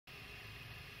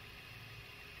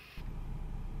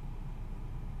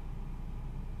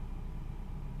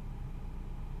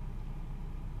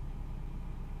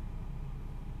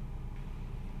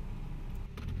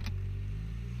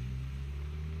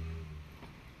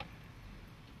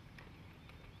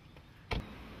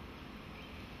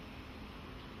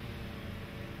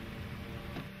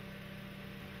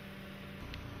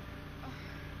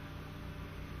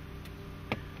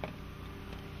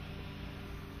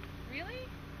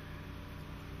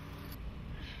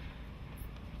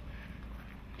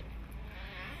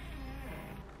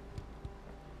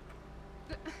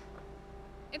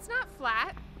It's not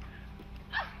flat.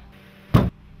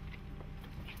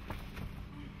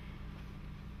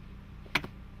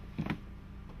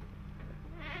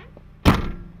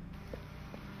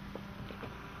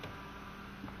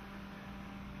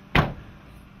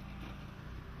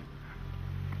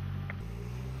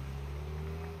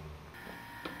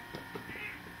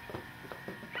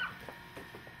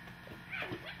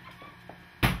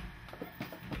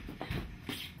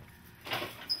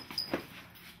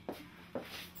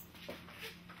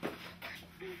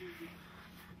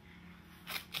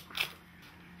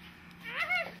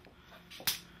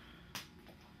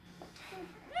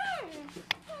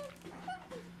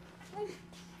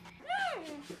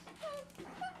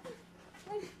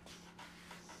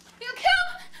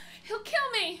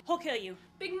 He'll kill you.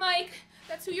 Big Mike,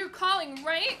 that's who you're calling,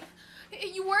 right?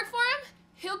 You work for him?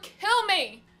 He'll kill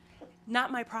me. Not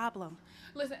my problem.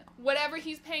 Listen, whatever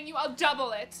he's paying you, I'll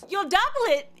double it. You'll double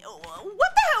it? What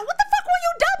the hell? What the fuck will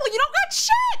you double? You don't got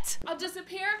shit! I'll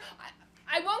disappear.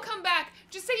 I won't come back.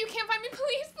 Just say you can't find me.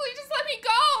 Please, please, just let me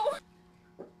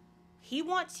go. He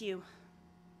wants you.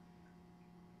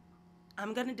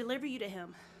 I'm gonna deliver you to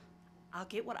him. I'll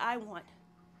get what I want.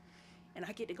 And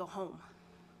I get to go home.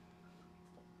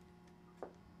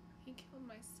 He killed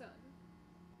my son.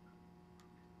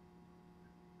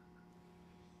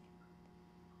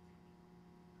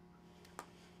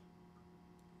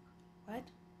 What?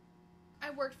 I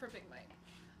worked for Big Mike.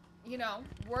 You know,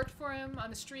 worked for him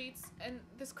on the streets, and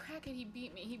this crackhead, he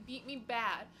beat me. He beat me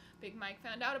bad. Big Mike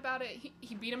found out about it.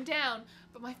 He beat him down,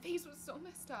 but my face was so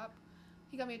messed up.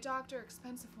 He got me a doctor,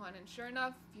 expensive one, and sure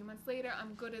enough, a few months later,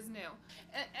 I'm good as new.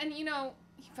 And you know,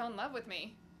 he fell in love with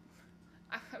me.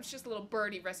 I was just a little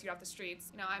birdie rescued off the streets.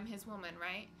 You know, I'm his woman,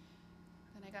 right?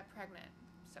 Then I got pregnant.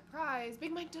 Surprise!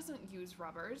 Big Mike doesn't use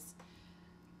rubbers.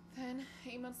 Then,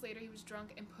 8 months later, he was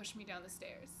drunk and pushed me down the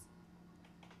stairs.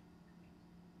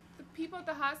 The people at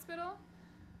the hospital,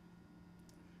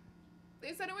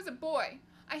 they said it was a boy.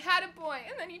 I had a boy,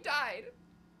 and then he died.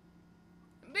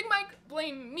 Big Mike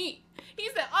blamed me. He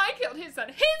said I killed his son.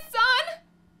 His son?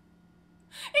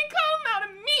 It came out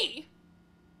of me.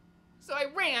 So I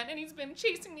ran, and he's been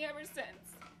chasing me ever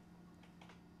since.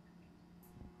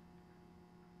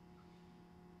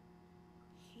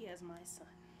 He is my son.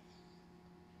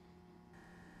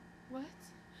 What?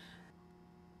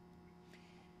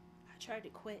 I tried to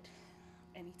quit,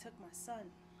 and he took my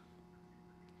son.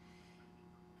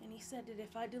 And he said that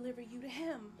if I deliver you to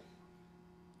him,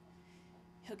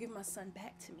 he'll give my son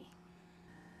back to me.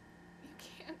 You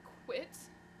can't quit.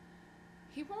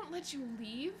 He won't let you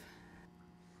leave.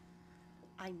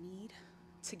 I need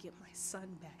to get my son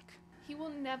back. He will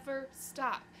never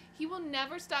stop. He will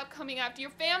never stop coming after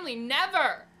your family.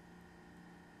 Never!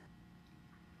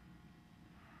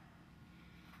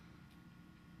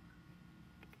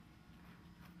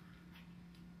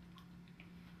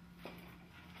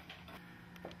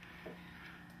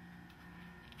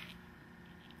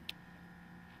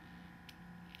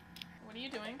 What are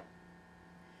you doing?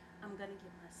 I'm gonna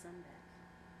get my son back.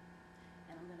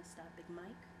 And I'm gonna stop Big Mike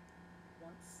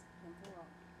once and for all.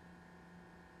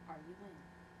 Are you in?